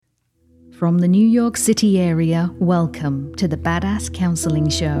From the New York City area, welcome to the Badass Counseling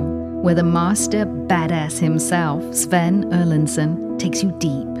Show, where the master badass himself, Sven Erlandson, takes you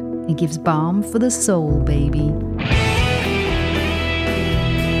deep and gives balm for the soul, baby.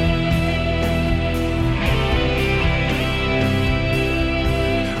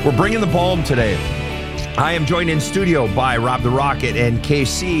 We're bringing the balm today. I am joined in studio by Rob the Rocket and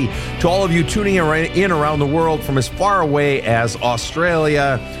KC. To all of you tuning in around the world from as far away as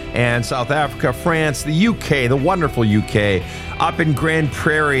Australia and South Africa, France, the UK, the wonderful UK, up in Grand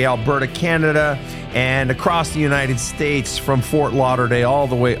Prairie, Alberta, Canada, and across the United States from Fort Lauderdale all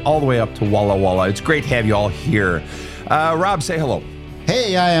the way up to Walla Walla. It's great to have you all here. Rob, say hello.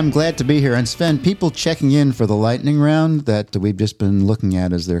 Hey, I am glad to be here. And Sven, people checking in for the lightning round that we've just been looking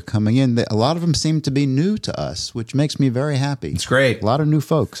at as they're coming in, a lot of them seem to be new to us, which makes me very happy. It's great. A lot of new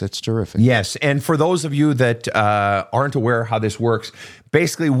folks. That's terrific. Yes. And for those of you that aren't aware how this works,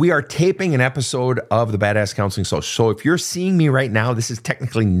 basically we are taping an episode of the Badass Counseling Show. So if you're seeing me right now, this is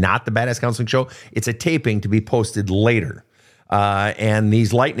technically not the Badass Counseling Show. It's a taping to be posted later. And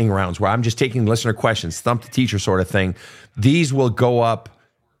these lightning rounds where I'm just taking listener questions, thump the teacher sort of thing, these will go up.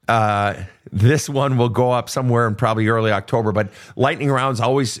 This one will go up somewhere in probably early October, but lightning rounds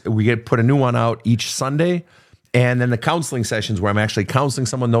we put a new one out each Sunday. And then the counseling sessions where I'm actually counseling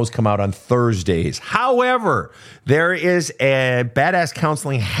someone, those come out on Thursdays. However, there is a Badass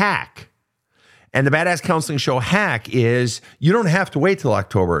Counseling hack. And the Badass Counseling Show hack is you don't have to wait till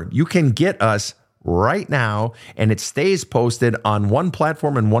October. You can get us right now, and it stays posted on one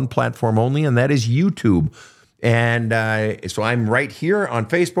platform and one platform only, and that is YouTube. And so I'm right here on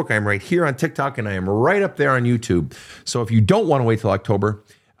Facebook, I'm right here on TikTok, and I am right up there on YouTube. So if you don't want to wait till October,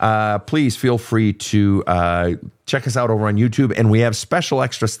 please feel free to check us out over on YouTube. And we have special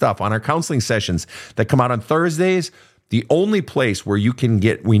extra stuff on our counseling sessions that come out on Thursdays. The only place where you can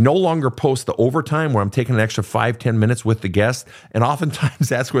we no longer post the overtime where I'm taking an extra 5-10 minutes with the guest. And oftentimes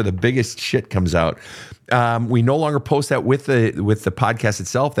that's where the biggest shit comes out. We no longer post that with the podcast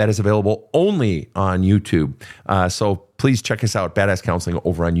itself. That is available only on YouTube. So please check us out, Badass Counseling,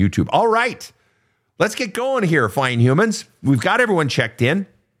 over on YouTube. All right, let's get going here, fine humans. We've got everyone checked in.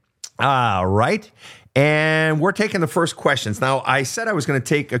 All right. And we're taking the first questions. Now, I said I was going to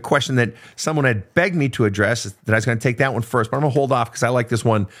take a question that someone had begged me to address, that I was going to take that one first, but I'm going to hold off because I like this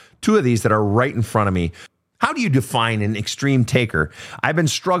one. Two of these that are right in front of me. How do you define an extreme taker? I've been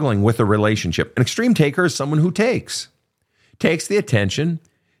struggling with a relationship. An extreme taker is someone who takes the attention,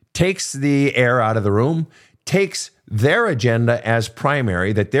 takes the air out of the room, takes their agenda as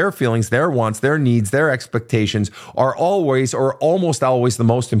primary, that their feelings, their wants, their needs, their expectations are always or almost always the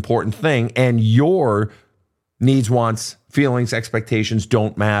most important thing, and your needs, wants, feelings, expectations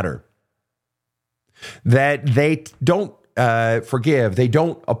don't matter. That they don't forgive, they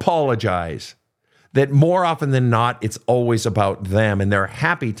don't apologize. That more often than not, it's always about them, and they're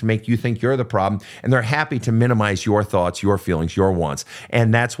happy to make you think you're the problem, and they're happy to minimize your thoughts, your feelings, your wants.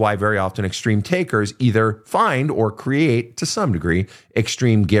 And that's why very often extreme takers either find or create, to some degree,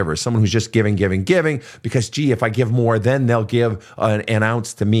 extreme givers. Someone who's just giving, because, gee, if I give more, then they'll give an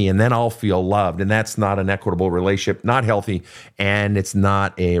ounce to me, and then I'll feel loved. And that's not an equitable relationship, not healthy, and it's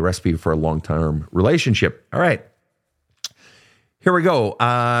not a recipe for a long-term relationship. All right. Here we go.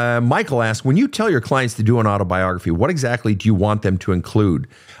 Michael asks, when you tell your clients to do an autobiography, what exactly do you want them to include?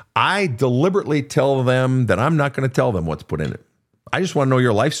 I deliberately tell them that I'm not going to tell them what to put in it. I just want to know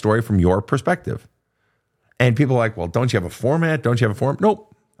your life story from your perspective. And people are like, well, don't you have a format? Don't you have a form?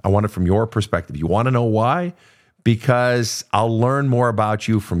 Nope. I want it from your perspective. You want to know why? Because I'll learn more about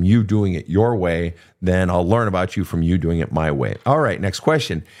you from you doing it your way than I'll learn about you from you doing it my way. All right, next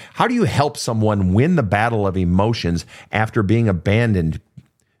question. How do you help someone win the battle of emotions after being abandoned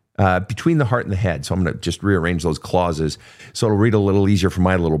between the heart and the head? So I'm going to just rearrange those clauses so it'll read a little easier for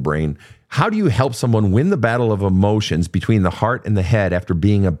my little brain. How do you help someone win the battle of emotions between the heart and the head after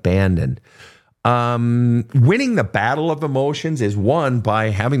being abandoned? Winning the battle of emotions is won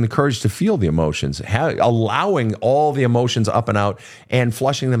by having the courage to feel the emotions, allowing all the emotions up and out and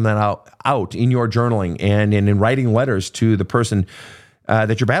flushing them out in your journaling and in writing letters to the person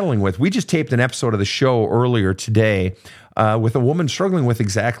that you're battling with. We just taped an episode of the show earlier today with a woman struggling with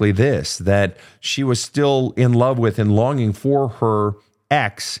exactly this, that she was still in love with and longing for her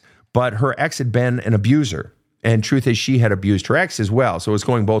ex, but her ex had been an abuser. And truth is, she had abused her ex as well. So it's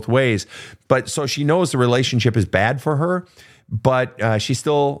going both ways. But so she knows the relationship is bad for her, but she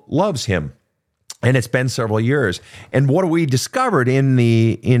still loves him. And it's been several years. And what we discovered in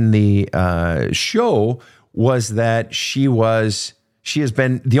the show was that she has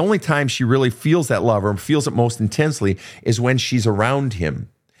been, the only time she really feels that love or feels it most intensely is when she's around him.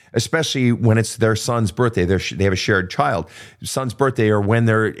 especially when it's their son's birthday. They have a shared child. Son's birthday, or when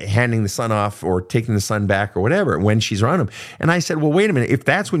they're handing the son off or taking the son back or whatever, when she's around him. And I said, well, wait a minute. If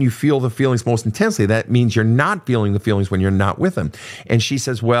that's when you feel the feelings most intensely, that means you're not feeling the feelings when you're not with him. And she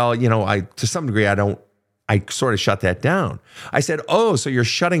says, well, to some degree, I sort of shut that down. I said, oh, so you're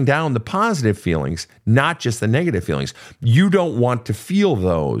shutting down the positive feelings, not just the negative feelings. You don't want to feel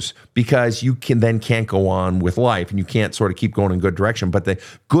those because you can't go on with life, and you can't sort of keep going in a good direction. But the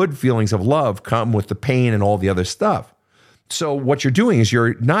good feelings of love come with the pain and all the other stuff. So what you're doing is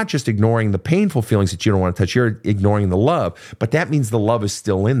you're not just ignoring the painful feelings that you don't want to touch, you're ignoring the love, but that means the love is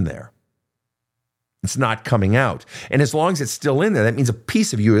still in there. It's not coming out. And as long as it's still in there, that means a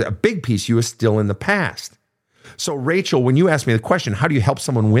piece of you, a big piece of you, is still in the past. So Rachel, when you asked me the question, how do you help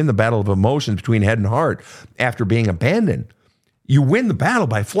someone win the battle of emotions between head and heart after being abandoned? You win the battle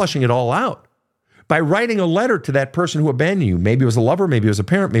by flushing it all out, by writing a letter to that person who abandoned you. Maybe it was a lover, maybe it was a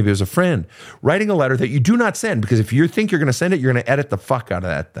parent, maybe it was a friend. Writing a letter that you do not send, because if you think you're going to send it, you're going to edit the fuck out of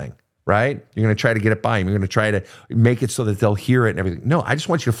that thing, right? You're going to try to get it by them. You're going to try to make it so that they'll hear it and everything. No, I just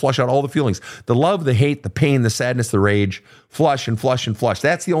want you to flush out all the feelings. The love, the hate, the pain, the sadness, the rage. Flush and flush and flush.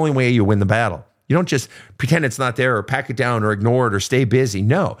 That's the only way you win the battle. You don't just pretend it's not there or pack it down or ignore it or stay busy.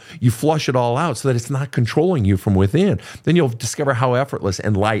 No, you flush it all out so that it's not controlling you from within. Then you'll discover how effortless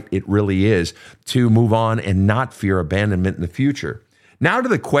and light it really is to move on and not fear abandonment in the future. Now to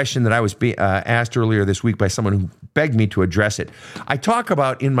the question that I was asked earlier this week by someone who begged me to address it. I talk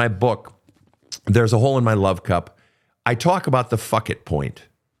about in my book, There's a Hole in My Love Cup, I talk about the fuck it point.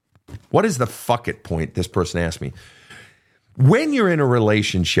 What is the fuck it point? This person asked me. When you're in a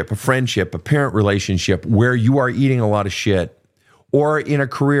relationship, a friendship, a parent relationship where you are eating a lot of shit, or in a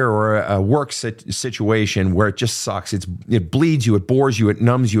career or a work situation where it just sucks, it bleeds you, it bores you, it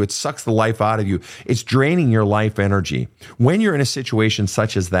numbs you, it sucks the life out of you, it's draining your life energy. When you're in a situation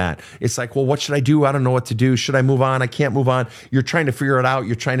such as that, it's like, well, what should I do? I don't know what to do. Should I move on? I can't move on. You're trying to figure it out.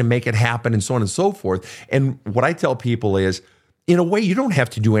 You're trying to make it happen, and so on and so forth. And what I tell people is, in a way, you don't have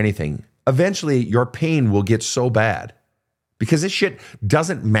to do anything. Eventually, your pain will get so bad, because this shit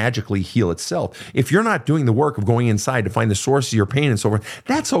doesn't magically heal itself. If you're not doing the work of going inside to find the source of your pain and so forth,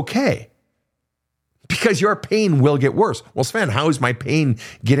 that's okay. Because your pain will get worse. Well, Sven, how is my pain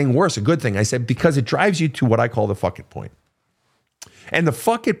getting worse? A good thing. I said, because it drives you to what I call the fuck it point. And the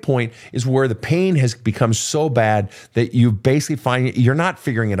fuck it point is where the pain has become so bad that you basically find you're not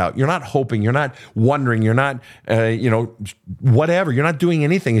figuring it out. You're not hoping. You're not wondering. You're not, whatever. You're not doing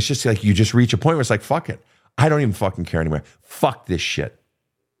anything. It's just like you just reach a point where it's like, fuck it. I don't even fucking care anymore. Fuck this shit.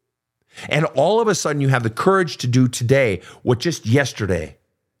 And all of a sudden you have the courage to do today what just yesterday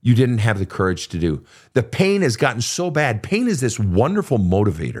you didn't have the courage to do. The pain has gotten so bad. Pain is this wonderful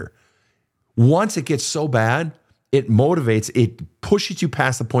motivator. Once it gets so bad, it motivates, it pushes you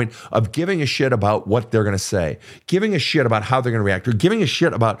past the point of giving a shit about what they're going to say, giving a shit about how they're going to react, or giving a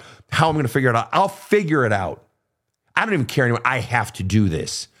shit about how I'm going to figure it out. I'll figure it out. I don't even care anymore. I have to do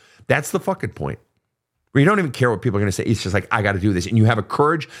this. That's the fucking point. Where you don't even care what people are going to say. It's just like, I got to do this. And you have a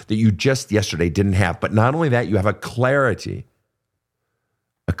courage that you just yesterday didn't have. But not only that, you have a clarity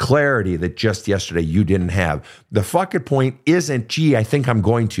that just yesterday you didn't have. The fuck it point isn't, gee, I think I'm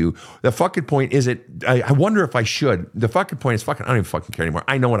going to. The fuck it point isn't, I wonder if I should. The fuck it point is fucking, I don't even fucking care anymore.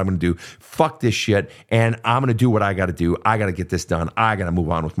 I know what I'm going to do. Fuck this shit. And I'm going to do what I got to do. I got to get this done. I got to move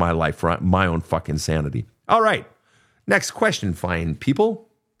on with my life for my own fucking sanity. All right. Next question, fine people.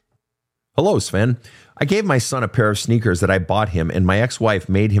 Hello, Sven. I gave my son a pair of sneakers that I bought him, and my ex-wife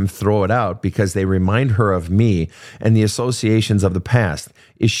made him throw it out because they remind her of me and the associations of the past.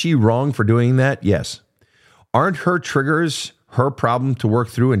 Is she wrong for doing that? Yes. Aren't her triggers her problem to work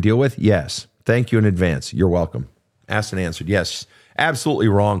through and deal with? Yes. Thank you in advance. You're welcome. Asked and answered. Yes. Absolutely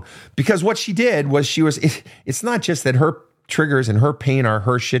wrong. Because what she did was it's not just that her triggers and her pain are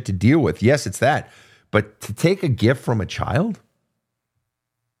her shit to deal with. Yes, it's that. But to take a gift from a child?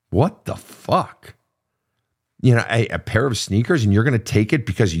 What the fuck? You know, a pair of sneakers and you're going to take it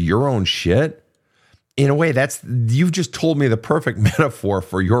because of your own shit? In a way, you've just told me the perfect metaphor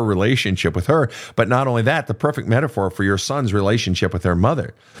for your relationship with her. But not only that, the perfect metaphor for your son's relationship with their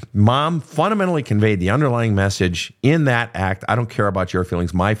mother. Mom fundamentally conveyed the underlying message in that act. I don't care about your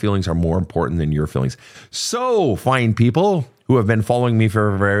feelings. My feelings are more important than your feelings. So, fine people who have been following me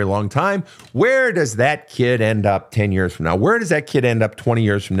for a very long time, where does that kid end up 10 years from now? Where does that kid end up 20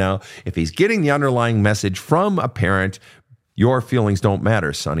 years from now? If he's getting the underlying message from a parent, your feelings don't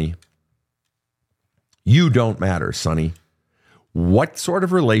matter, sonny. You don't matter, sonny. What sort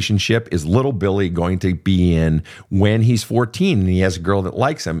of relationship is little Billy going to be in when he's 14 and he has a girl that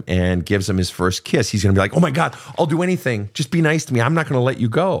likes him and gives him his first kiss? He's going to be like, oh my God, I'll do anything. Just be nice to me. I'm not going to let you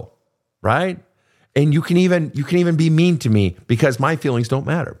go. Right? And you can even be mean to me because my feelings don't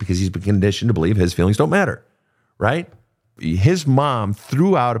matter, because he's been conditioned to believe his feelings don't matter. Right? His mom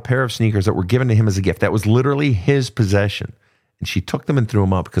threw out a pair of sneakers that were given to him as a gift. That was literally his possession. And she took them and threw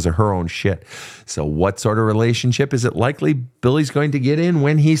them out because of her own shit. So what sort of relationship is it likely Billy's going to get in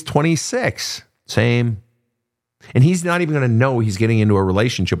when he's 26? Same. And he's not even going to know he's getting into a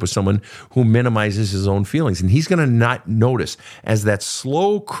relationship with someone who minimizes his own feelings. And he's going to not notice as that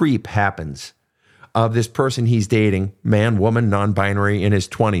slow creep happens of this person he's dating, man, woman, non-binary, in his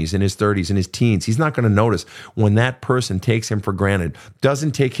 20s, in his 30s, in his teens. He's not going to notice when that person takes him for granted,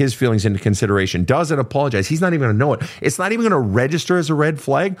 doesn't take his feelings into consideration, doesn't apologize. He's not even going to know it. It's not even going to register as a red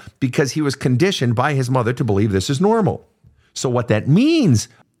flag because he was conditioned by his mother to believe this is normal. So what that means,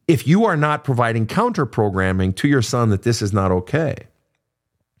 if you are not providing counter-programming to your son that this is not okay,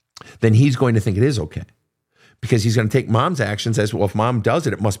 then he's going to think it is okay. Because he's going to take mom's actions as, well, if mom does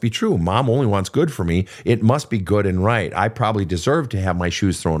it, it must be true. Mom only wants good for me. It must be good and right. I probably deserve to have my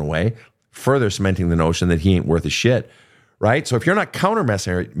shoes thrown away, further cementing the notion that he ain't worth a shit, right? So if you're not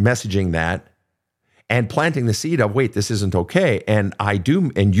counter-messaging that and planting the seed of, wait, this isn't okay, and I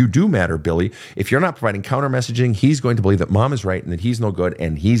do, and you do matter, Billy, if you're not providing counter-messaging, he's going to believe that mom is right and that he's no good,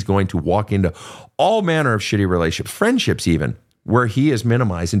 and he's going to walk into all manner of shitty relationships, friendships even, where he is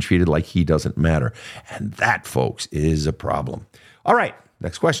minimized and treated like he doesn't matter. And that, folks, is a problem. All right,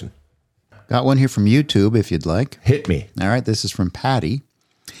 next question. Got one here from YouTube, if you'd like. Hit me. All right, this is from Patty.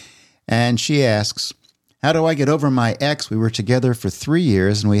 And she asks, how do I get over my ex? We were together for 3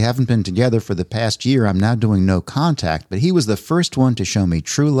 years, and we haven't been together for the past year. I'm now doing no contact, but he was the first one to show me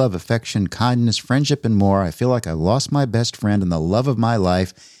true love, affection, kindness, friendship, and more. I feel like I lost my best friend and the love of my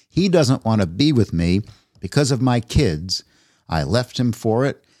life. He doesn't want to be with me because of my kids. I left him for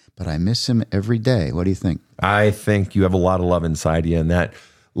it, but I miss him every day. What do you think? I think you have a lot of love inside you, and that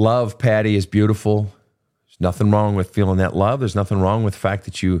love, Patty, is beautiful. There's nothing wrong with feeling that love. There's nothing wrong with the fact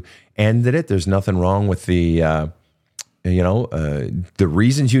that you ended it. There's nothing wrong with the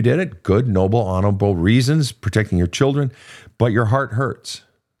reasons you did it. Good, noble, honorable reasons, protecting your children, but your heart hurts.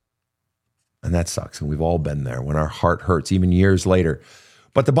 And that sucks, and we've all been there when our heart hurts, even years later.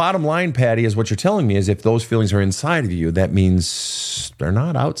 But the bottom line, Patty, is what you're telling me is if those feelings are inside of you, that means they're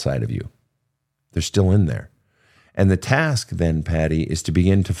not outside of you. They're still in there. And the task then, Patty, is to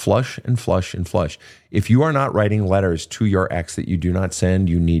begin to flush and flush and flush. If you are not writing letters to your ex that you do not send,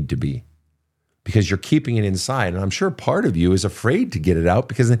 you need to be. Because you're keeping it inside. And I'm sure part of you is afraid to get it out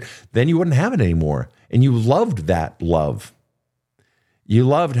because then you wouldn't have it anymore. And you loved that love. You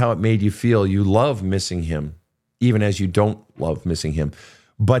loved how it made you feel. You love missing him, even as you don't love missing him.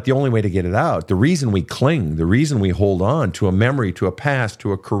 But the only way to get it out, the reason we cling, the reason we hold on to a memory, to a past,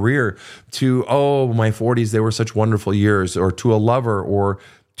 to a career, to, oh, my 40s, they were such wonderful years, or to a lover, or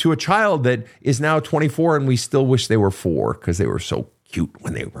to a child that is now 24 and we still wish they were 4 because they were so cute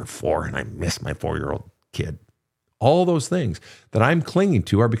when they were 4 and I miss my 4-year-old kid. All those things that I'm clinging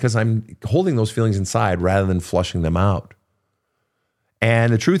to are because I'm holding those feelings inside rather than flushing them out.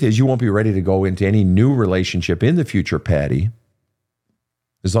 And the truth is, you won't be ready to go into any new relationship in the future, Patty,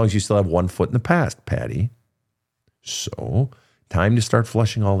 as long as you still have one foot in the past, Patty. So, time to start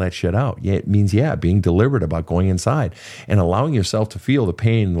flushing all that shit out. Yeah, it means, being deliberate about going inside and allowing yourself to feel the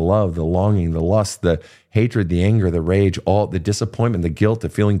pain, the love, the longing, the lust, the hatred, the anger, the rage, all the disappointment, the guilt, the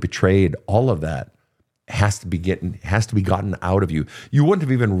feeling betrayed, all of that has to be gotten out of you. You wouldn't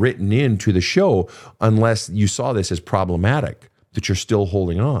have even written into the show unless you saw this as problematic, that you're still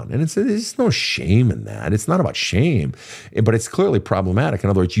holding on. And there's no shame in that. It's not about shame, but it's clearly problematic. In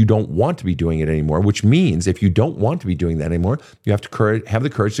other words, you don't want to be doing it anymore, which means if you don't want to be doing that anymore, you have to have the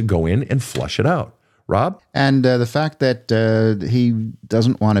courage to go in and flush it out. Rob? And the fact that he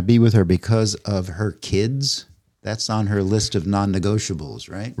doesn't want to be with her because of her kids, that's on her list of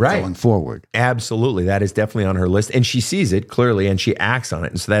non-negotiables, right? Right. Going forward. Absolutely. That is definitely on her list. And she sees it clearly and she acts on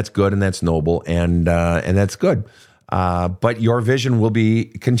it. And so that's good and that's noble and that's good. But your vision will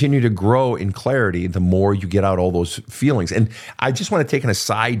continue to grow in clarity the more you get out all those feelings. And I just want to take an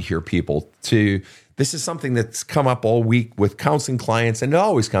aside here, people, this is something that's come up all week with counseling clients, and it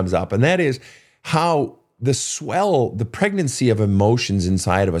always comes up, and that is how the pregnancy of emotions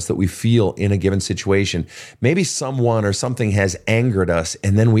inside of us that we feel in a given situation. Maybe someone or something has angered us,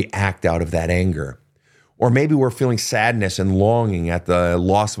 and then we act out of that anger. Or maybe we're feeling sadness and longing at the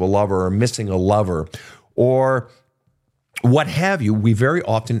loss of a lover or missing a lover, or what have you, we very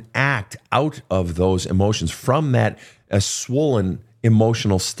often act out of those emotions from that swollen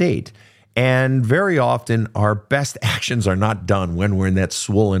emotional state. And very often our best actions are not done when we're in that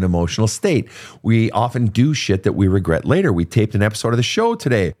swollen emotional state. We often do shit that we regret later. We taped an episode of the show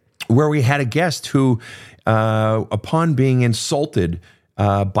today where we had a guest who, upon being insulted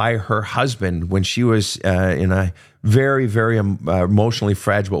by her husband when she was in a very, very emotionally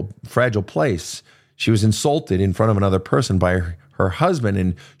fragile place, she was insulted in front of another person by her husband,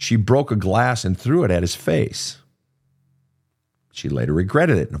 and she broke a glass and threw it at his face. She later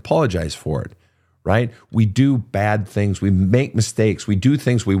regretted it and apologized for it, right? We do bad things. We make mistakes. We do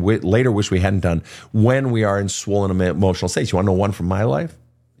things we later wish we hadn't done when we are in swollen emotional states. You want to know one from my life?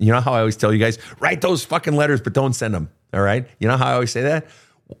 You know how I always tell you guys, write those fucking letters, but don't send them, all right? You know how I always say that?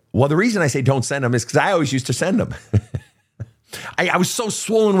 Well, the reason I say don't send them is because I always used to send them. I was so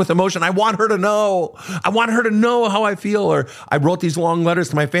swollen with emotion. I want her to know. I want her to know how I feel. Or I wrote these long letters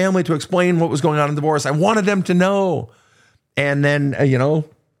to my family to explain what was going on in the divorce. I wanted them to know. And then,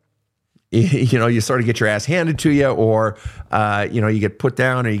 you sort of get your ass handed to you, or, you get put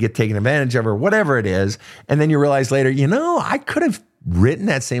down, or you get taken advantage of, or whatever it is. And then you realize later, I could have written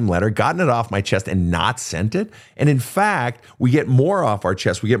that same letter, gotten it off my chest, and not sent it. And in fact, we get more off our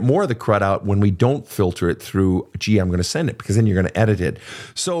chest. We get more of the crud out when we don't filter it through, gee, I'm going to send it, because then you're going to edit it.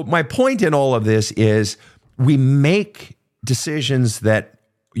 So my point in all of this is we make decisions that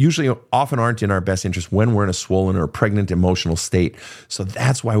usually often aren't in our best interest when we're in a swollen or pregnant emotional state. So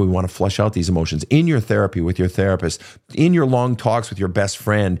that's why we want to flush out these emotions in your therapy with your therapist, in your long talks with your best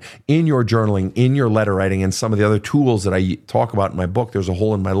friend, in your journaling, in your letter writing, and some of the other tools that I talk about in my book, There's a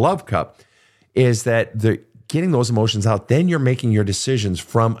Hole in My Love Cup, is that getting those emotions out, then you're making your decisions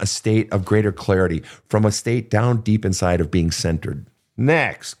from a state of greater clarity, from a state down deep inside of being centered.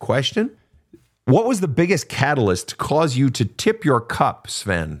 Next question. What was the biggest catalyst to cause you to tip your cup,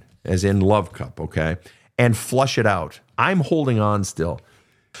 Sven, as in love cup, okay, and flush it out? I'm holding on still.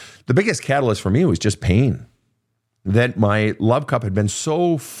 The biggest catalyst for me was just pain. That my love cup had been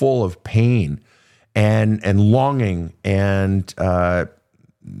so full of pain and longing and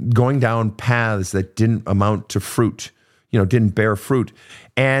going down paths that didn't amount to fruit, didn't bear fruit.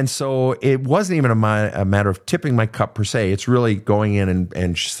 And so it wasn't even a matter of tipping my cup per se. It's really going in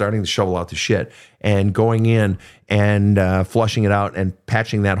and starting to shovel out the shit and going in and flushing it out and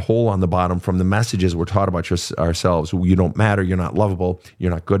patching that hole on the bottom from the messages we're taught about ourselves. You don't matter. You're not lovable.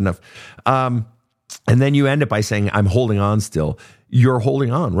 You're not good enough. And then you end it by saying, I'm holding on still. You're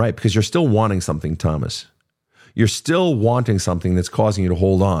holding on, right? Because you're still wanting something, Thomas. You're still wanting something that's causing you to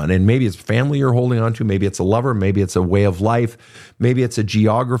hold on. And maybe it's family you're holding on to. Maybe it's a lover. Maybe it's a way of life. Maybe it's a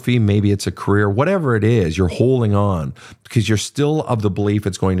geography. Maybe it's a career. Whatever it is, you're holding on because you're still of the belief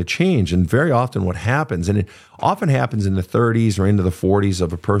it's going to change. And very often what happens, and it often happens in the 30s or into the 40s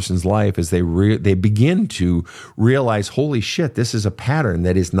of a person's life, is they begin to realize, holy shit, this is a pattern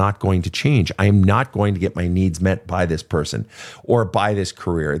that is not going to change. I am not going to get my needs met by this person or by this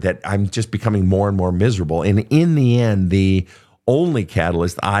career, that I'm just becoming more and more miserable. And in the end, the only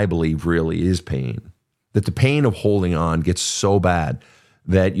catalyst, I believe, really is pain. That the pain of holding on gets so bad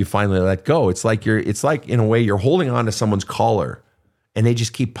that you finally let go. It's like in a way you're holding on to someone's collar and they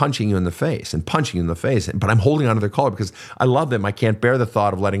just keep punching you in the face and punching you in the face. But I'm holding on to their collar because I love them. I can't bear the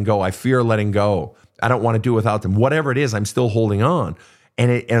thought of letting go. I fear letting go. I don't want to do without them. Whatever it is, I'm still holding on.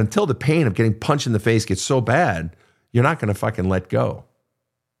 And until the pain of getting punched in the face gets so bad, you're not going to fucking let go.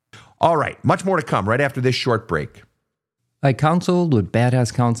 All right, much more to come right after this short break. I counseled with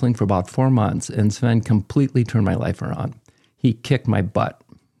Badass Counseling for about 4 months, and Sven completely turned my life around. He kicked my butt.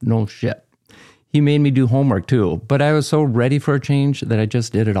 No shit. He made me do homework too, but I was so ready for a change that I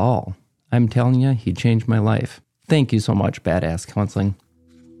just did it all. I'm telling you, he changed my life. Thank you so much, Badass Counseling.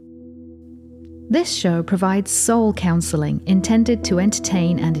 This show provides soul counseling intended to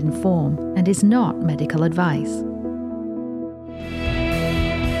entertain and inform and is not medical advice.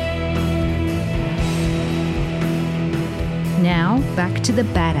 Now, back to the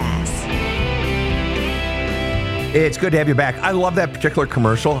badass. It's good to have you back. I love that particular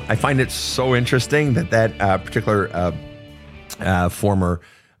commercial. I find it so interesting that particular former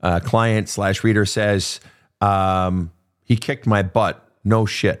client / reader says, he kicked my butt. No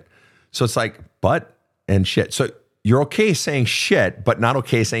shit. So it's like butt and shit. So you're okay saying shit, but not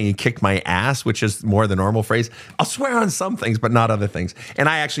okay saying he kicked my ass, which is more the normal phrase. I'll swear on some things, but not other things. And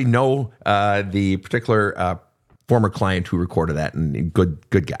I actually know the particular former client who recorded that, and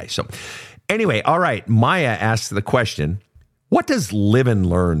good guy. So anyway, all right. Maya asks the question, what does live and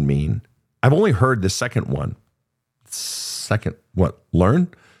learn mean? I've only heard the second one. Second, what? Learn?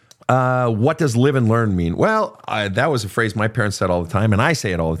 What does live and learn mean? Well, that was a phrase my parents said all the time, and I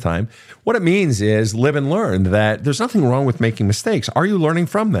say it all the time. What it means is live and learn, that there's nothing wrong with making mistakes. Are you learning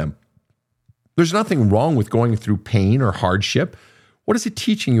from them? There's nothing wrong with going through pain or hardship. What is it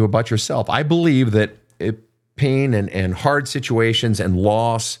teaching you about yourself? I believe that pain and hard situations and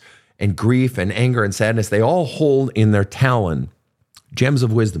loss and grief and anger and sadness, they all hold in their talon gems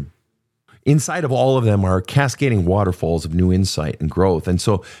of wisdom. Inside of all of them are cascading waterfalls of new insight and growth. And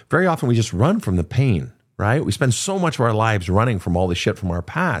so very often we just run from the pain, right? We spend so much of our lives running from all the shit from our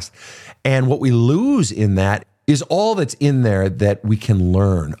past. And what we lose in that is all that's in there that we can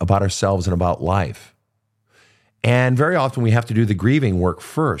learn about ourselves and about life. And very often we have to do the grieving work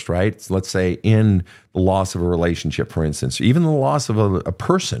first, right? So let's say in the loss of a relationship, for instance, or even the loss of a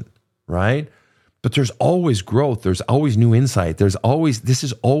person, right? But there's always growth. There's always new insight. This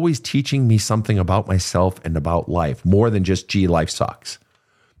is always teaching me something about myself and about life, more than just, gee, life sucks.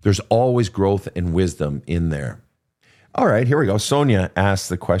 There's always growth and wisdom in there. All right, here we go. Sonia asked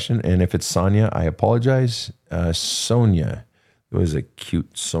the question, and if it's Sonia, I apologize. Sonia. It was a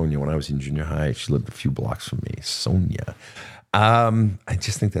cute Sonia when I was in junior high. She lived a few blocks from me. Sonia. I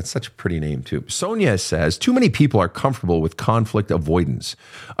just think that's such a pretty name too. Sonia says, too many people are comfortable with conflict avoidance,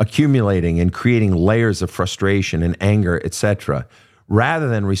 accumulating and creating layers of frustration and anger, etc., rather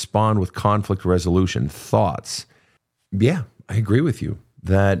than respond with conflict resolution. Thoughts? Yeah, I agree with you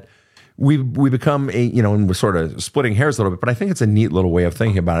that we become and we're sort of splitting hairs a little bit, but I think it's a neat little way of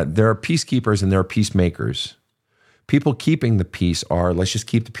thinking about it. There are peacekeepers and there are peacemakers. People keeping the peace are, let's just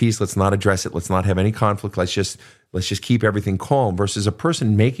keep the peace, let's not address it, let's not have any conflict, let's just keep everything calm, versus a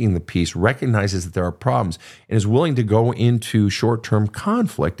person making the peace recognizes that there are problems and is willing to go into short-term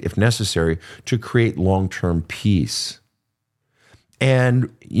conflict if necessary to create long-term peace. And,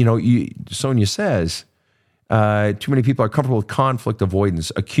 Sonia says, too many people are comfortable with conflict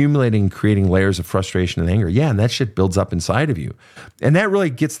avoidance, accumulating and creating layers of frustration and anger. Yeah, and that shit builds up inside of you. And that really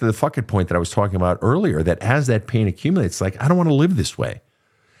gets to the fucking point that I was talking about earlier, that as that pain accumulates, like, I don't want to live this way.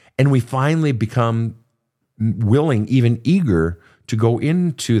 And we finally become willing, even eager, to go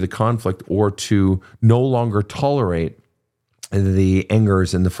into the conflict or to no longer tolerate the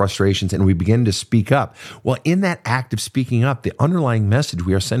angers and the frustrations, and we begin to speak up. Well, in that act of speaking up, the underlying message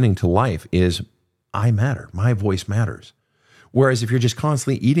we are sending to life is, I matter. My voice matters. Whereas if you're just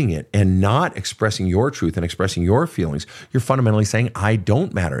constantly eating it and not expressing your truth and expressing your feelings, you're fundamentally saying, I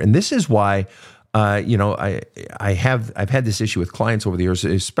don't matter. And this is why, I've had this issue with clients over the years,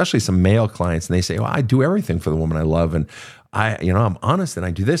 especially some male clients, and they say, well, I do everything for the woman I love. And I'm honest, and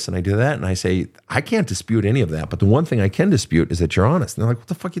I do this and I do that. And I say, I can't dispute any of that. But the one thing I can dispute is that you're honest. And they're like, what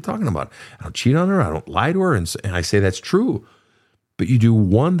the fuck are you talking about? I don't cheat on her. I don't lie to her. And I say, that's true. But you do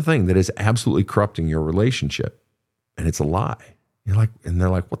one thing that is absolutely corrupting your relationship, and it's a lie. And they're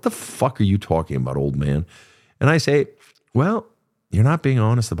like, what the fuck are you talking about, old man? And I say, well, you're not being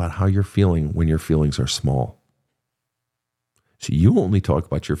honest about how you're feeling when your feelings are small. So you only talk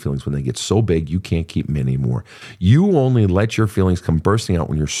about your feelings when they get so big you can't keep them anymore. You only let your feelings come bursting out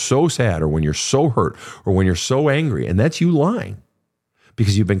when you're so sad or when you're so hurt or when you're so angry, and that's you lying.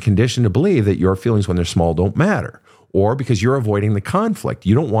 Because you've been conditioned to believe that your feelings when they're small don't matter. Or because you're avoiding the conflict.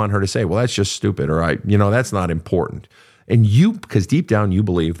 You don't want her to say, well, that's just stupid, or that's not important. And because deep down you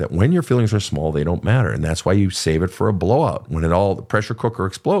believe that when your feelings are small, they don't matter. And that's why you save it for a blowout, when the pressure cooker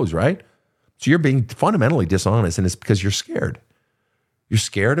explodes, right? So you're being fundamentally dishonest, and it's because you're scared. You're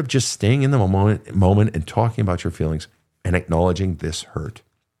scared of just staying in the moment and talking about your feelings and acknowledging this hurt.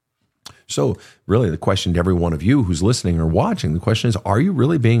 So really the question to every one of you who's listening or watching, the question is, are you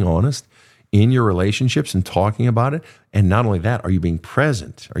really being honest in your relationships and talking about it? And not only that, are you being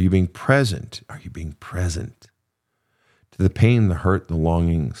present? Are you being present? Are you being present to the pain, the hurt, the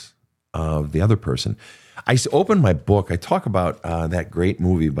longings of the other person? I open my book. I talk about that great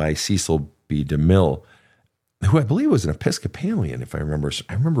movie by Cecil B. DeMille, who I believe was an Episcopalian, if I remember.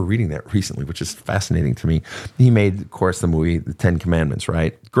 I remember reading that recently, which is fascinating to me. He made, of course, the movie The Ten Commandments,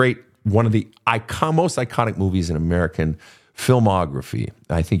 right? Great, one of the most iconic movies in American filmography.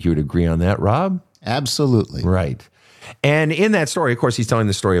 I think you would agree on that, Rob? Absolutely. Right. And in that story, of course, he's telling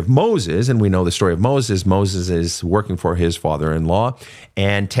the story of Moses, and we know the story of Moses. Moses is working for his father-in-law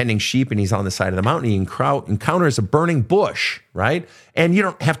and tending sheep, and he's on the side of the mountain. He encounters a burning bush, right? And you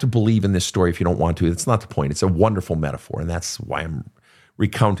don't have to believe in this story if you don't want to. That's not the point. It's a wonderful metaphor, and that's why I'm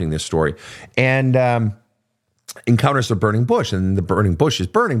recounting this story. And encounters a burning bush, and the burning bush is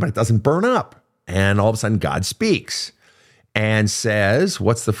burning, but it doesn't burn up. And all of a sudden, God speaks and says,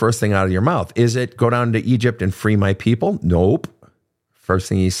 what's the first thing out of your mouth? Is it go down to Egypt and free my people? Nope. First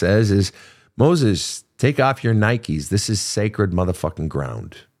thing he says is, Moses, take off your Nikes. This is sacred motherfucking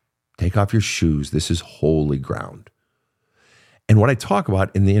ground. Take off your shoes. This is holy ground. And what I talk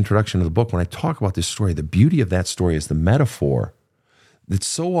about in the introduction of the book, when I talk about this story, the beauty of that story is the metaphor that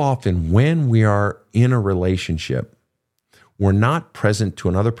so often when we are in a relationship, we're not present to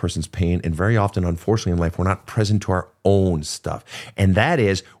another person's pain. And very often, unfortunately, in life, we're not present to our own stuff. And that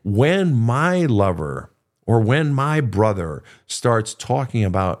is when my lover or when my brother starts talking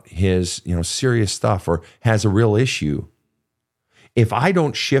about his, serious stuff or has a real issue, if I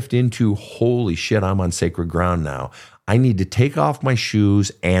don't shift into, holy shit, I'm on sacred ground now, I need to take off my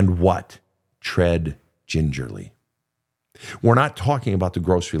shoes and what? Tread gingerly. We're not talking about the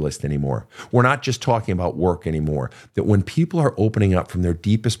grocery list anymore. We're not just talking about work anymore. That when people are opening up from their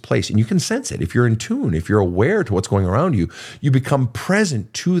deepest place, and you can sense it, if you're in tune, if you're aware to what's going around you, you become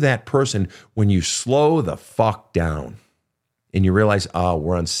present to that person when you slow the fuck down and you realize,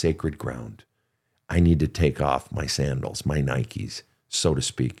 we're on sacred ground. I need to take off my sandals, my Nikes, so to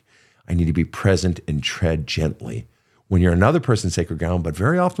speak. I need to be present and tread gently. When you're another person's sacred ground, but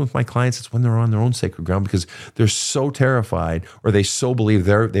very often with my clients, it's when they're on their own sacred ground because they're so terrified or they so believe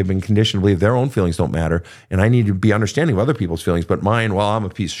they've been conditioned to believe their own feelings don't matter. And I need to be understanding of other people's feelings, but mine, well, I'm a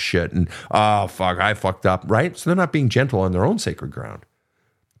piece of shit and, fuck, I fucked up, right? So they're not being gentle on their own sacred ground.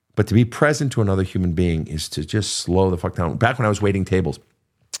 But to be present to another human being is to just slow the fuck down. Back when I was waiting tables,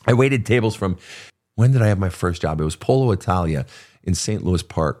 I waited tables from, when did I have my first job? It was Polo Italia in St. Louis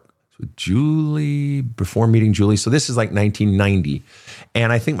Park. Julie, before meeting Julie. So this is like 1990.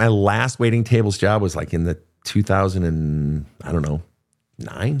 And I think my last waiting tables job was like in the 2000 and, I don't know,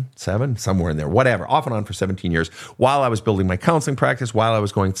 9, 7, somewhere in there, whatever, off and on for 17 years while I was building my counseling practice, while I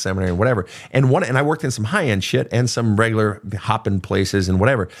was going to seminary and whatever. And I worked in some high-end shit and some regular hop-in places and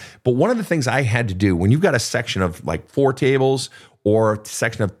whatever. But one of the things I had to do when you've got a section of like 4 tables or a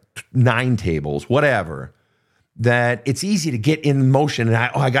section of 9 tables, whatever, that it's easy to get in motion and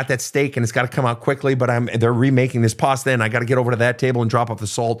I got that steak and it's got to come out quickly, but they're remaking this pasta and I got to get over to that table and drop off the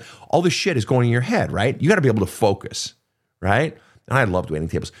salt. All this shit is going in your head, right? You got to be able to focus, right? And I loved waiting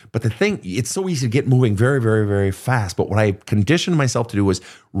tables. But the thing, it's so easy to get moving very, very, very fast. But what I conditioned myself to do was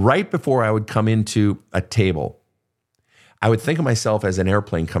right before I would come into a table, I would think of myself as an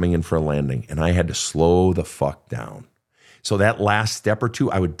airplane coming in for a landing and I had to slow the fuck down. So that last step or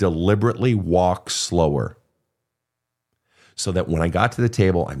two, I would deliberately walk slower. So that when I got to the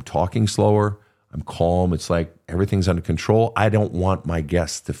table, I'm talking slower, I'm calm, it's like everything's under control. I don't want my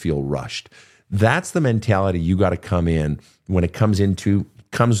guests to feel rushed. That's the mentality you got to come in when it comes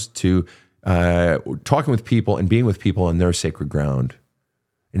to talking with people and being with people on their sacred ground.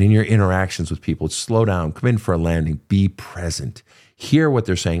 And in your interactions with people, slow down, come in for a landing, be present, hear what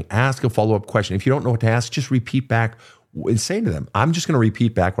they're saying, ask a follow-up question. If you don't know what to ask, just repeat back and say to them, I'm just going to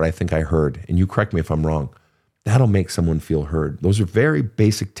repeat back what I think I heard, and you correct me if I'm wrong. That'll make someone feel heard. Those are very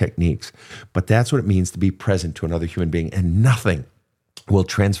basic techniques, but that's what it means to be present to another human being. And nothing will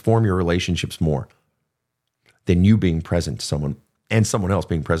transform your relationships more than you being present to someone and someone else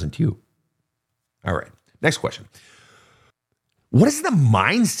being present to you. All right, next question. What is the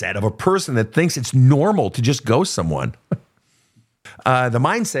mindset of a person that thinks it's normal to just ghost someone? The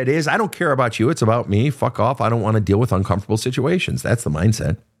mindset is, I don't care about you. It's about me. Fuck off. I don't want to deal with uncomfortable situations. That's the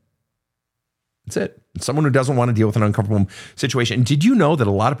mindset. That's it. It's someone who doesn't want to deal with an uncomfortable situation. And did you know that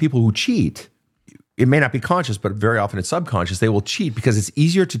a lot of people who cheat, it may not be conscious, but very often it's subconscious, they will cheat because it's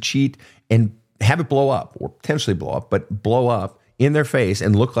easier to cheat and have it blow up or potentially blow up, but blow up in their face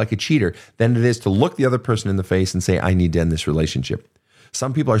and look like a cheater than it is to look the other person in the face and say, I need to end this relationship.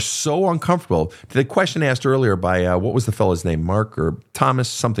 Some people are so uncomfortable. To the question asked earlier by, what was the fellow's name, Mark or Thomas,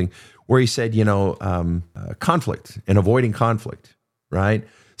 something, where he said, conflict and avoiding conflict, right?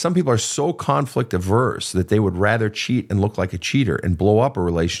 Some people are so conflict averse that they would rather cheat and look like a cheater and blow up a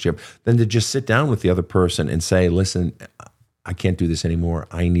relationship than to just sit down with the other person and say, listen, I can't do this anymore.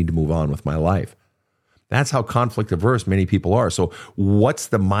 I need to move on with my life. That's how conflict averse many people are. So what's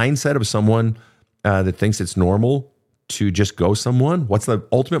the mindset of someone that thinks it's normal to just ghost someone? What's the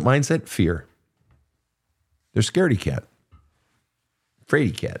ultimate mindset? Fear. They're scaredy cat.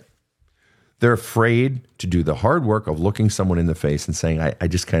 Fraidy cat. They're afraid to do the hard work of looking someone in the face and saying, I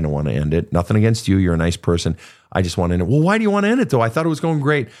just kind of want to end it. Nothing against you. You're a nice person. I just want to end it. Well, why do you want to end it though? I thought it was going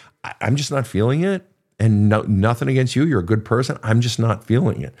great. I'm just not feeling it. And nothing against you. You're a good person. I'm just not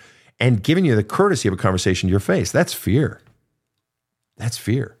feeling it. And giving you the courtesy of a conversation to your face. That's fear. That's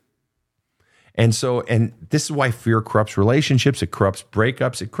fear. And this is why fear corrupts relationships. It corrupts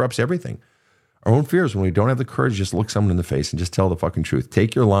breakups. It corrupts everything. Our own fears when we don't have the courage, just look someone in the face and just tell the fucking truth.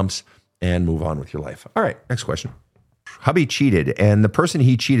 Take your lumps and move on with your life. All right, next question. Hubby cheated, and the person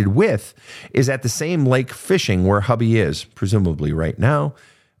he cheated with is at the same lake fishing where hubby is, presumably right now.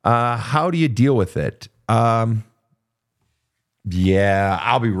 How do you deal with it? Yeah,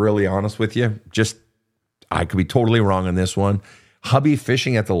 I'll be really honest with you. I could be totally wrong on this one. Hubby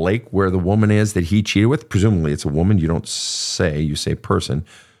fishing at the lake where the woman is that he cheated with. Presumably it's a woman. You don't say, you say person,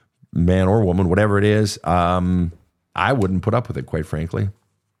 man or woman, whatever it is. I wouldn't put up with it, quite frankly.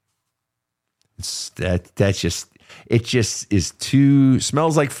 It just is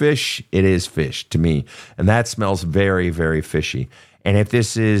smells like fish. It is fish to me. And that smells very, very fishy. And if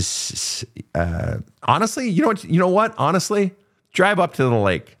this is, honestly, you know what? Honestly, drive up to the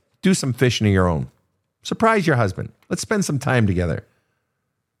lake, do some fishing of your own. Surprise your husband. Let's spend some time together.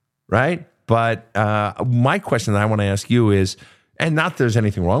 Right? But my question that I want to ask you is, and not that there's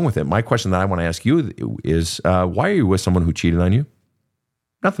anything wrong with it. My question that I want to ask you is, why are you with someone who cheated on you?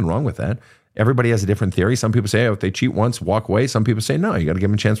 Nothing wrong with that. Everybody has a different theory. Some people say, if they cheat once, walk away. Some people say, no, you got to give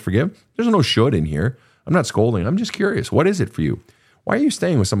them a chance to forgive. There's no should in here. I'm not scolding. I'm just curious. What is it for you? Why are you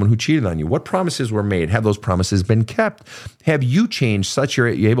staying with someone who cheated on you? What promises were made? Have those promises been kept? Have you changed such you're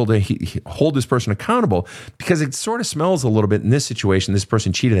able to hold this person accountable? Because it sort of smells a little bit in this situation. This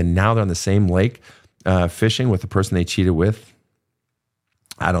person cheated and now they're on the same lake fishing with the person they cheated with.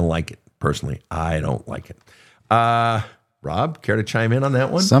 I don't like it, personally. I don't like it. Rob, care to chime in on that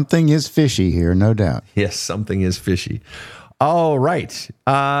one? Something is fishy here, no doubt. Yes, something is fishy. All right.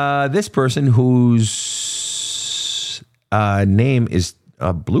 This person whose name is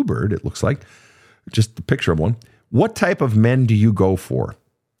Bluebird, it looks like, just a picture of one. What type of men do you go for?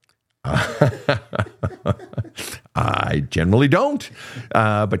 I generally don't,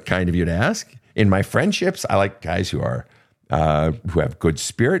 but kind of you to ask. In my friendships, I like guys who have good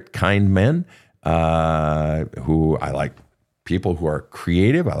spirit, kind men, who I like people who are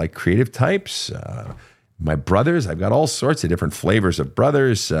creative. I like creative types. My brothers, I've got all sorts of different flavors of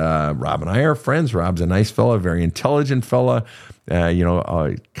brothers. Rob and I are friends. Rob's a nice fella, very intelligent fella,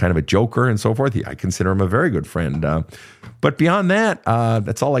 kind of a joker and so forth. I consider him a very good friend. But beyond that,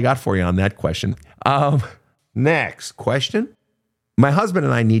 that's all I got for you on that question. Next question. My husband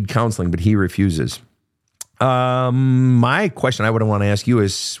and I need counseling, but he refuses. My question I would want to ask you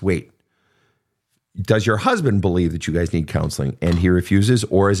is, wait, does your husband believe that you guys need counseling and he refuses?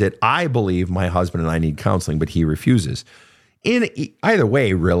 Or is it, I believe my husband and I need counseling, but he refuses? In either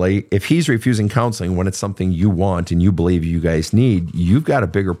way, really, if he's refusing counseling when it's something you want and you believe you guys need, you've got a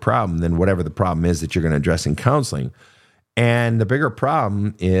bigger problem than whatever the problem is that you're going to address in counseling. And the bigger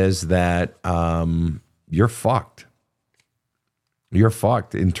problem is that you're fucked. You're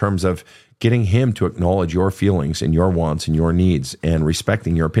fucked in terms of getting him to acknowledge your feelings and your wants and your needs and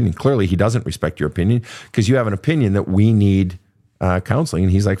respecting your opinion. Clearly, he doesn't respect your opinion because you have an opinion that we need counseling,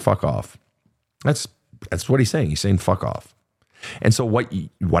 and he's like, fuck off. That's what he's saying. He's saying, fuck off. And so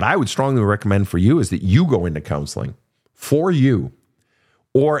what I would strongly recommend for you is that you go into counseling for you,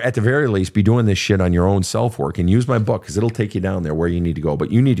 or at the very least, be doing this shit on your own self-work and use my book because it'll take you down there where you need to go.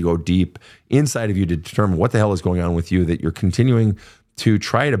 But you need to go deep inside of you to determine what the hell is going on with you, that you're continuing to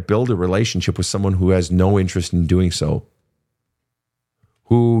try to build a relationship with someone who has no interest in doing so,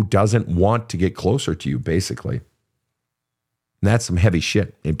 who doesn't want to get closer to you, basically. And that's some heavy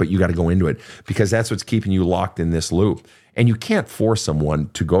shit, but you got to go into it because that's what's keeping you locked in this loop. And you can't force someone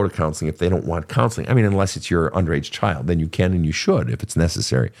to go to counseling if they don't want counseling. I mean, unless it's your underage child, then you can and you should if it's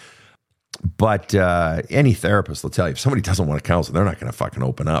necessary. But any therapist will tell you, if somebody doesn't want to counsel, they're not going to fucking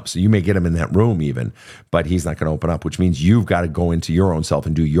open up. So you may get him in that room even, but he's not going to open up, which means you've got to go into your own self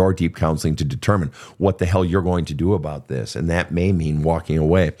and do your deep counseling to determine what the hell you're going to do about this. And that may mean walking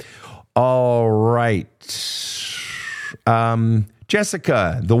away. All right.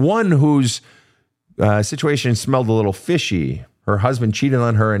 Jessica, the one whose situation smelled a little fishy. Her husband cheated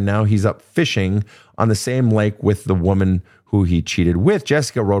on her, and now he's up fishing on the same lake with the woman who he cheated with.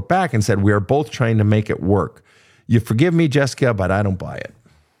 Jessica wrote back and said, we are both trying to make it work. You forgive me, Jessica, but I don't buy it.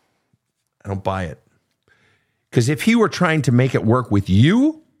 I don't buy it. Because if he were trying to make it work with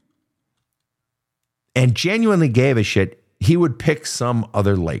you and genuinely gave a shit, he would pick some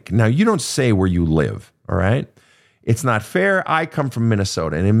other lake. Now, you don't say where you live, all right? It's not fair. I come from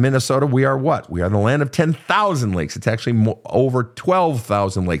Minnesota, and in Minnesota, we are what? We are the land of 10,000 lakes. It's actually over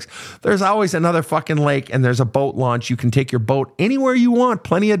 12,000 lakes. There's always another fucking lake, and there's a boat launch. You can take your boat anywhere you want.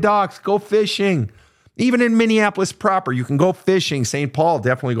 Plenty of docks. Go fishing. Even in Minneapolis proper, you can go fishing. St. Paul,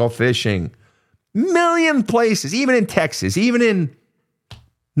 definitely go fishing. Million places, even in Texas, even in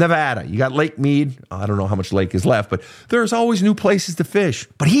Nevada. You got Lake Mead. I don't know how much lake is left, but there's always new places to fish.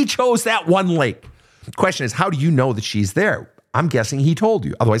 But he chose that one lake. The question is, how do you know that she's there? I'm guessing he told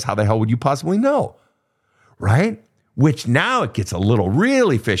you. Otherwise, how the hell would you possibly know? Right? Which now it gets a little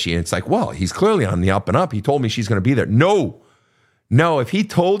really fishy. And it's like, well, he's clearly on the up and up. He told me she's going to be there. No, No, if he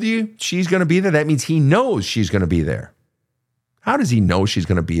told you she's going to be there, that means he knows she's going to be there. How does he know she's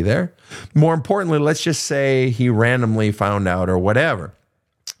going to be there? More importantly, let's just say he randomly found out or whatever.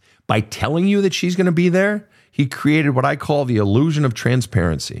 By telling you that she's going to be there, he created what I call the illusion of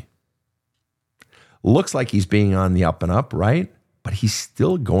transparency. Looks like he's being on the up and up, right? But he's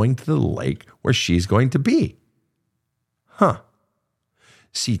still going to the lake where she's going to be.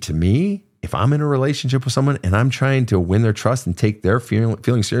 See, to me, if I'm in a relationship with someone and I'm trying to win their trust and take their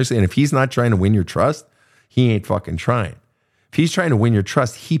feeling seriously, and if he's not trying to win your trust, he ain't fucking trying. If he's trying to win your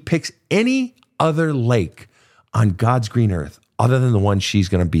trust, he picks any other lake on God's green earth other than the one she's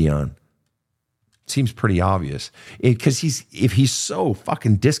going to be on. Seems pretty obvious. Because if he's so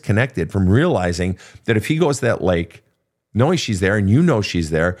fucking disconnected from realizing that if he goes to that lake, knowing she's there and you know she's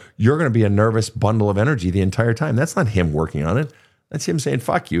there, you're going to be a nervous bundle of energy the entire time. That's not him working on it. That's him saying,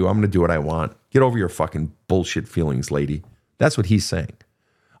 fuck you, I'm going to do what I want. Get over your fucking bullshit feelings, lady. That's what he's saying.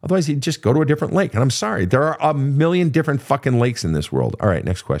 Otherwise, he'd just go to a different lake. And I'm sorry, there are a million different fucking lakes in this world. All right,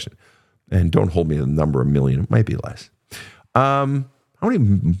 next question. And don't hold me to the number 1,000,000. It might be less. How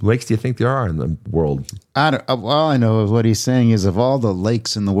many lakes do you think there are in the world? All I know of what he's saying is of all the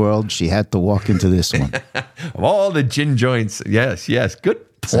lakes in the world, she had to walk into this one. Of all the gin joints. Yes.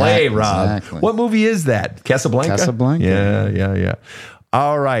 Good play, Rob. Exactly. What movie is that? Casablanca? Casablanca. Yeah.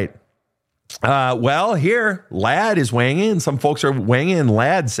 All right. Well, here, Lad is weighing in. Some folks are weighing in.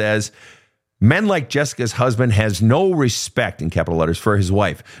 Lad says, men like Jessica's husband has no respect, in capital letters, for his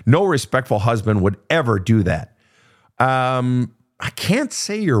wife. No respectful husband would ever do that. I can't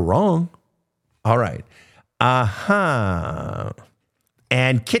say you're wrong. All right.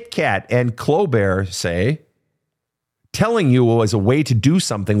 And Kit Kat and Clobear say, telling you was a way to do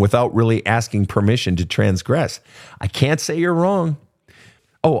something without really asking permission to transgress. I can't say you're wrong.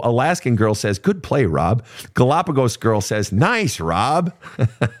 Oh, Alaskan girl says, good play, Rob. Galapagos girl says, nice, Rob.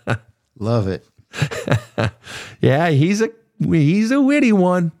 Love it. Yeah, he's a witty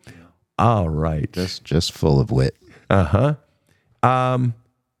one. All right. Just full of wit. So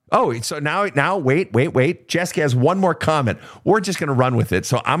now, wait. Jessica has one more comment. We're just going to run with it.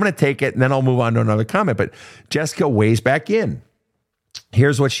 So I'm going to take it and then I'll move on to another comment. But Jessica weighs back in.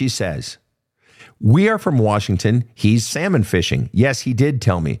 Here's what she says. We are from Washington. He's salmon fishing. Yes, he did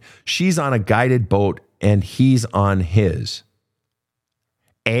tell me. She's on a guided boat and he's on his.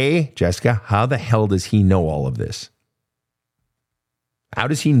 Jessica, how the hell does he know all of this? How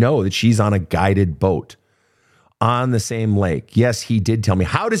does he know that she's on a guided boat on the same lake? Yes, he did tell me.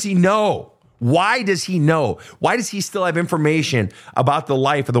 How does he know? Why does he know? Why does he still have information about the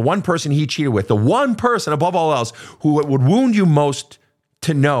life of the one person he cheated with, the one person above all else who would wound you most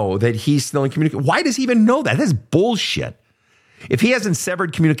to know that he's still in communication? Why does he even know that? That's bullshit. If he hasn't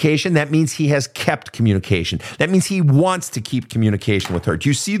severed communication, that means he has kept communication. That means he wants to keep communication with her. Do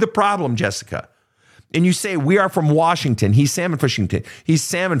you see the problem, Jessica? And you say, we are from Washington. He's salmon fishington. He's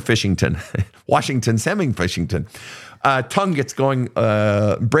salmon fishington. Washington, salmon fishington. Tongue gets going.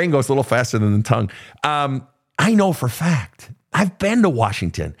 Brain goes a little faster than the tongue. I know for a fact. I've been to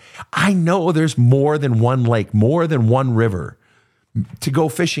Washington. I know there's more than one lake, more than one river to go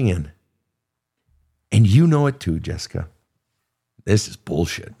fishing in. And you know it too, Jessica. This is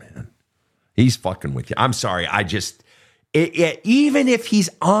bullshit, man. He's fucking with you. I'm sorry. Even if he's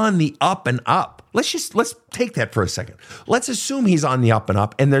on the up and up, let's take that for a second. Let's assume he's on the up and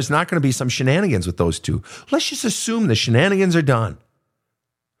up and there's not going to be some shenanigans with those two. Let's just assume the shenanigans are done.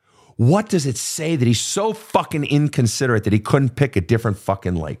 What does it say that he's so fucking inconsiderate that he couldn't pick a different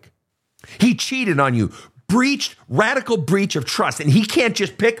fucking lake? He cheated on you, radical breach of trust, and he can't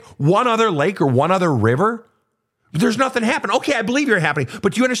just pick one other lake or one other river? There's nothing happened. Okay, I believe you're happening,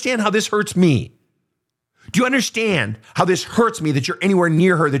 but do you understand how this hurts me? Do you understand how this hurts me that you're anywhere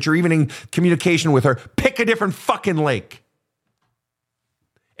near her, that you're even in communication with her? Pick a different fucking lake.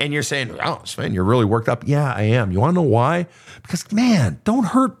 And you're saying, oh, Sven, you're really worked up. Yeah, I am. You want to know why? Because, man, don't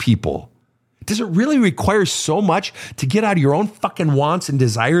hurt people. Does it really require so much to get out of your own fucking wants and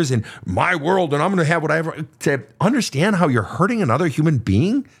desires in my world and I'm going to have whatever to understand how you're hurting another human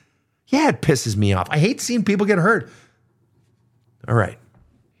being? Yeah, it pisses me off. I hate seeing people get hurt. All right.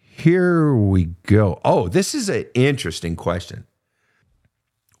 Here we go. Oh, this is an interesting question.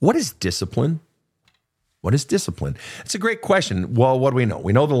 What is discipline? What is discipline? It's a great question. Well, what do we know?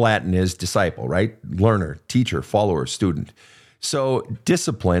 We know the Latin is disciple, right? Learner, teacher, follower, student. So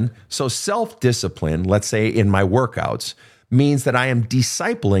discipline, so self-discipline, let's say in my workouts, means that I am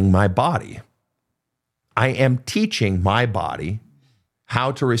discipling my body. I am teaching my body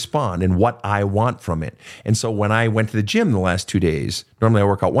how to respond and what I want from it. And so when I went to the gym the last 2 days, normally I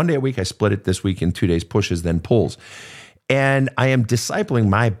work out 1 day a week. I split it this week in 2 days, pushes, then pulls. And I am discipling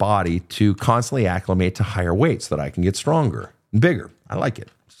my body to constantly acclimate to higher weights so that I can get stronger and bigger. I like it.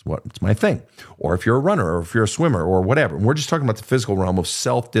 It's my thing. Or if you're a runner or if you're a swimmer or whatever. We're just talking about the physical realm of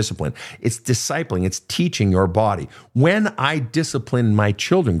self-discipline. It's discipling. It's teaching your body. When I disciplined my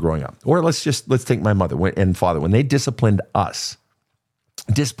children growing up, or let's take my mother and father, when they disciplined us,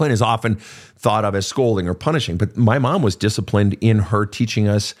 discipline is often thought of as scolding or punishing, but my mom was disciplined in her teaching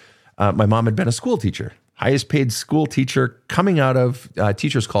us. My mom had been a school teacher, highest paid school teacher coming out of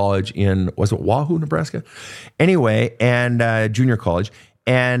teachers college in, was it Wahoo, Nebraska? Anyway, and junior college.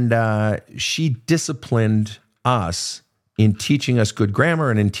 And she disciplined us in teaching us good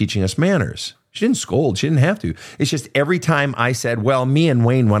grammar and in teaching us manners. She didn't scold. She didn't have to. It's just every time I said, well, me and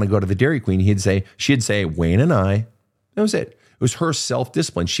Wayne want to go to the Dairy Queen, she'd say, Wayne and I. That was it. It was her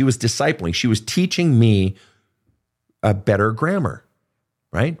self-discipline. She was discipling. She was teaching me a better grammar,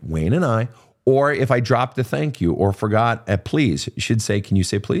 right? Wayne and I. Or if I dropped a thank you or forgot a please, she'd say, can you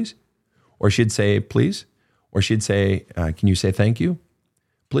say please? Or she'd say please. Or she'd say, can you say thank you?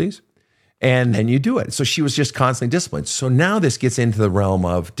 Please. And then you do it. So she was just constantly disciplined. So now this gets into the realm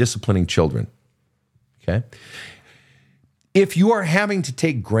of disciplining children. Okay. If you are having to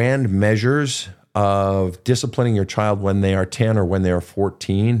take grand measures of disciplining your child when they are 10 or when they are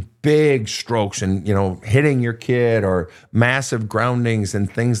 14, big strokes and, hitting your kid or massive groundings and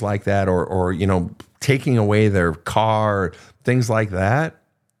things like that, or taking away their car, things like that,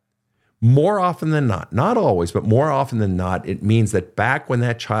 more often than not, not always, but more often than not, it means that back when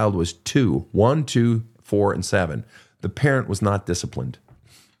that child was 1, 2, 4, and 7, the parent was not disciplined.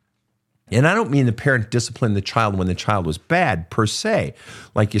 And I don't mean the parent disciplined the child when the child was bad per se,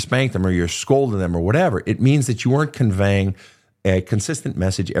 like you spanked them or you're scolding them or whatever. It means that you weren't conveying a consistent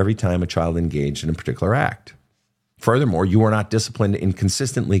message every time a child engaged in a particular act. Furthermore, you were not disciplined in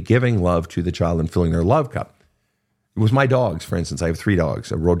consistently giving love to the child and filling their love cup. It was my dogs, for instance. I have 3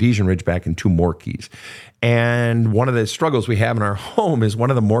 dogs, a Rhodesian Ridgeback and 2 Morkies. And one of the struggles we have in our home is one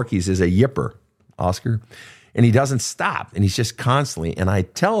of the Morkies is a yipper, Oscar, and he doesn't stop, and he's just constantly. And I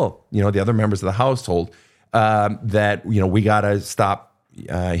tell, the other members of the household that, we got to stop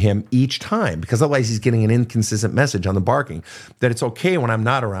him each time, because otherwise he's getting an inconsistent message on the barking, that it's okay when I'm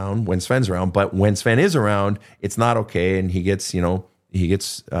not around, when Sven's around, but when Sven is around, it's not okay, and he gets,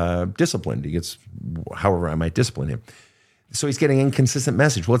 disciplined. He gets however I might discipline him. So he's getting inconsistent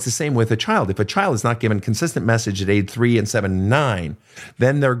message. Well, it's the same with a child. If a child is not given consistent message at age 3 and 7 and 9,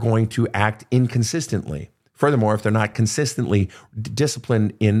 then they're going to act inconsistently. Furthermore, if they're not consistently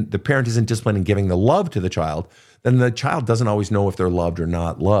disciplined the parent isn't disciplined in giving the love to the child, then the child doesn't always know if they're loved or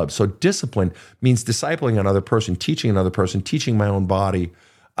not loved. So discipline means discipling another person, teaching my own body.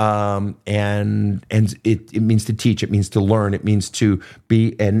 And it means to teach, it means to learn, it means to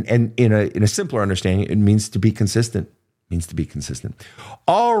be, and in a simpler understanding, it means to be consistent.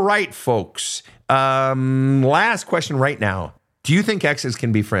 All right, folks. Last question right now. Do you think exes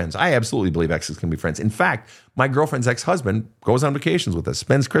can be friends? I absolutely believe exes can be friends. In fact, my girlfriend's ex-husband goes on vacations with us,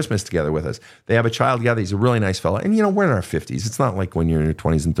 spends Christmas together with us. They have a child together. He's a really nice fella. And, we're in our 50s. It's not like when you're in your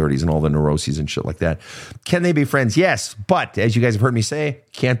 20s and 30s and all the neuroses and shit like that. Can they be friends? Yes. But as you guys have heard me say,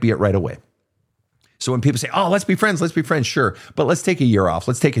 can't be it right away. So when people say, oh, let's be friends, sure. But let's take a year off.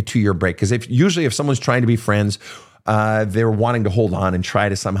 Let's take a 2-year break. Because if someone's trying to be friends, they're wanting to hold on and try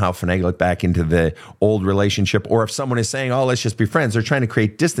to somehow finagle it back into the old relationship. Or if someone is saying, oh, let's just be friends, they're trying to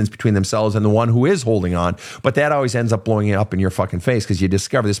create distance between themselves and the one who is holding on. But that always ends up blowing it up in your fucking face, because you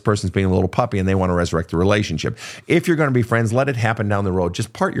discover this person's being a little puppy and they want to resurrect the relationship. If you're going to be friends, let it happen down the road.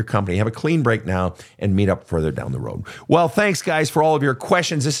 Just part your company, have a clean break now, and meet up further down the road. Well, thanks, guys, for all of your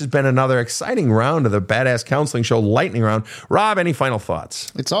questions. This has been another exciting round of the Badass Counseling Show Lightning Round. Rob, any final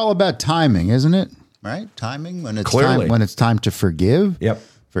thoughts? It's all about timing, isn't it? Right? Timing when it's Clearly. when it's time to forgive. Yep.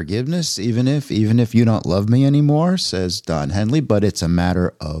 Forgiveness, even if you don't love me anymore, says Don Henley, but it's a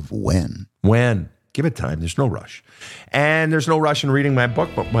matter of when. When. Give it time. There's no rush. And there's no rush in reading my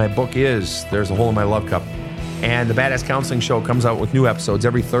book, but my book is There's a Hole in My Love Cup. And the Badass Counseling Show comes out with new episodes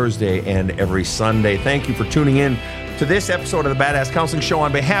every Thursday and every Sunday. Thank you for tuning in to this episode of the Badass Counseling Show.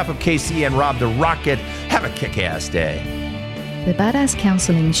 On behalf of KC and Rob the Rocket, have a kick-ass day. The Badass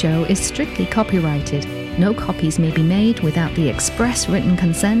Counseling Show is strictly copyrighted. No copies may be made without the express written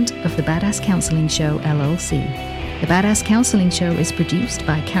consent of the Badass Counseling Show, LLC. The Badass Counseling Show is produced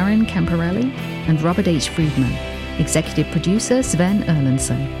by Karen Camparelli and Robert H. Friedman. Executive producer Sven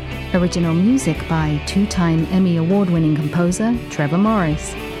Erlandson. Original music by 2-time Emmy Award-winning composer Trevor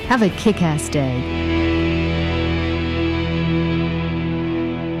Morris. Have a kick-ass day.